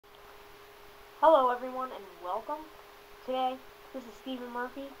Hello everyone and welcome. Today, this is Stephen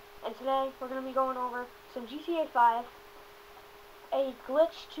Murphy, and today we're going to be going over some GTA5, a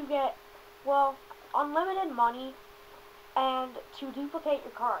glitch to get, well, unlimited money and to duplicate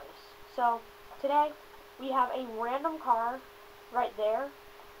your cars. So, today we have a random car right there,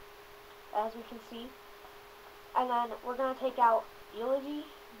 as we can see, and then we're going to take out the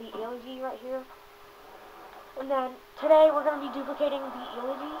Elegy right here, and then today we're going to be duplicating the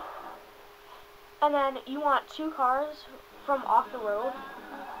Elegy. And then you want two cars from off the road.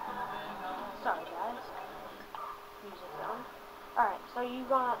 Sorry guys. Music down. Alright, so you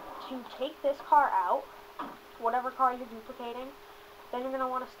want to take this car out, whatever car you're duplicating. Then you're going to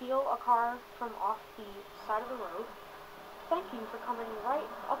want to steal a car from off the side of the road. Thank you for coming right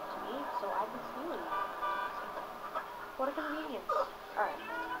up to me so I can steal you. What a convenience. Alright.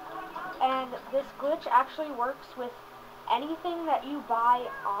 And this glitch actually works with anything that you buy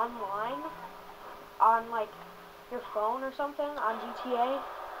online. On like your phone or something on GTA.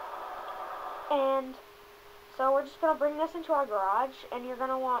 And so we're just gonna bring this into our garage, and you're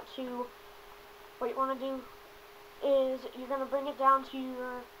gonna want to, what you want to do is you're gonna bring it down to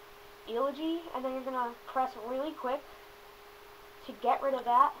your Elegy, and then you're gonna press really quick to get rid of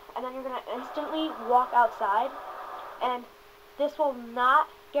that, and then you're gonna instantly walk outside, and this will not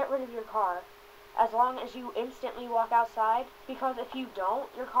get rid of your car as long as you instantly walk outside, because if you don't,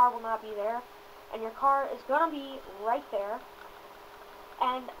 your car will not be there. And your car is going to be right there.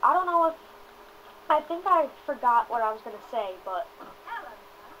 And I don't know if, I think I forgot what I was going to say, but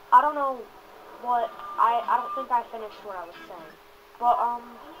I don't know what, I don't think I finished what I was saying. But,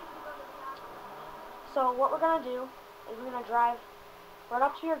 so what we're going to do is we're going to drive right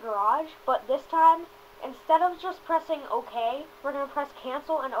up to your garage, but this time, instead of just pressing OK, we're going to press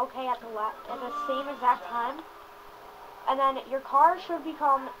cancel and OK at the same exact time. And then your car should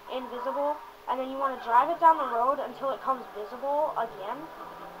become invisible. And then you want to drive it down the road until it comes visible again.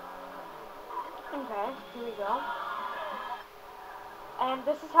 Okay, here we go. And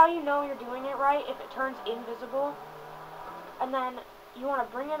this is how you know you're doing it right, if it turns invisible. And then you want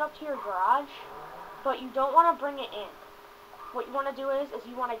to bring it up to your garage, but you don't want to bring it in. What you want to do is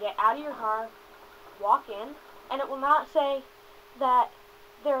you want to get out of your car, walk in, and it will not say that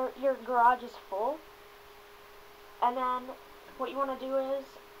your garage is full. And then what you want to do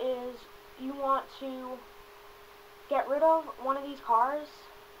is you want to get rid of one of these cars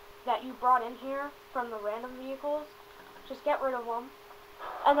that you brought in here from the random vehicles. Just get rid of them.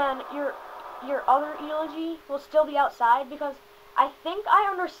 And then your other Elegy will still be outside, because I think I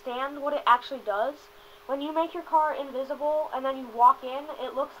understand what it actually does. When you make your car invisible and then you walk in,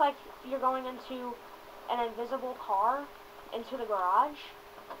 it looks like you're going into an invisible car into the garage.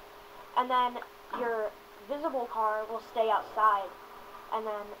 And then your visible car will stay outside. And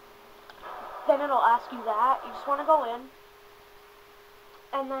then it'll ask you that. You just want to go in.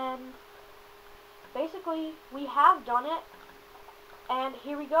 And then, basically, we have done it. And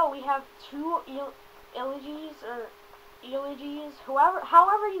here we go. We have two Elegies,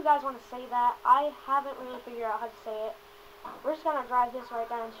 however you guys want to say that. I haven't really figured out how to say it. We're just going to drive this right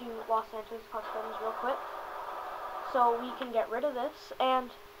down to Los Santos Customs real quick, so we can get rid of this. And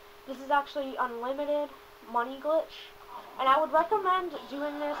this is actually unlimited money glitch. And I would recommend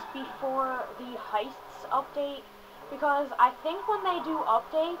doing this before the heists update, because I think when they do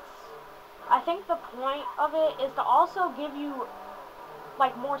updates, I think the point of it is to also give you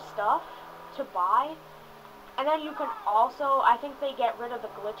like more stuff to buy. And then you can also, I think they get rid of the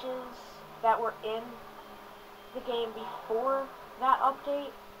glitches that were in the game before that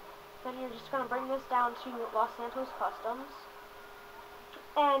update. Then you're just going to bring this down to Los Santos Customs.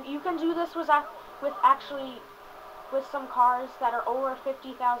 And you can do this with some cars that are over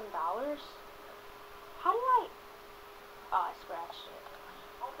 $50,000. How do I... Oh, I scratched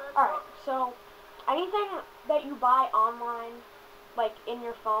it. Alright, so anything that you buy online, like in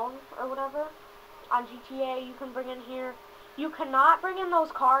your phone or whatever, on GTA, you can bring in here. You cannot bring in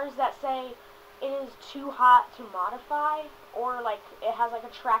those cars that say it is too hot to modify, or like it has like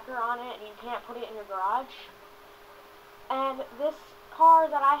a tracker on it and you can't put it in your garage. And this car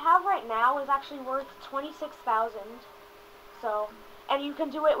that I have right now is actually worth $26,000. So, and you can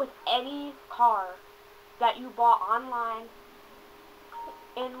do it with any car that you bought online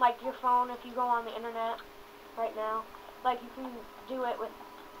in like your phone. If you go on the internet right now, like you can do it with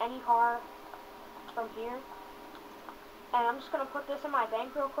any car from here. And I'm just gonna put this in my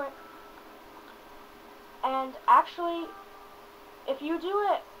bank real quick. And actually, if you do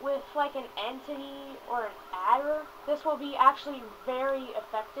it with like an entity or an adder, this will be actually very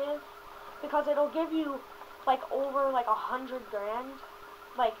effective, because it'll give you like over like $100 grand,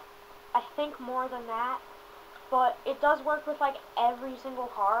 like I think more than that. But it does work with like every single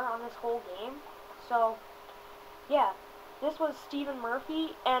car on this whole game. So, yeah. This was Stephen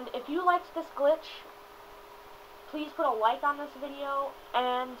Murphy, and if you liked this glitch, please put a like on this video,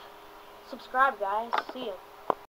 and subscribe, guys. See ya.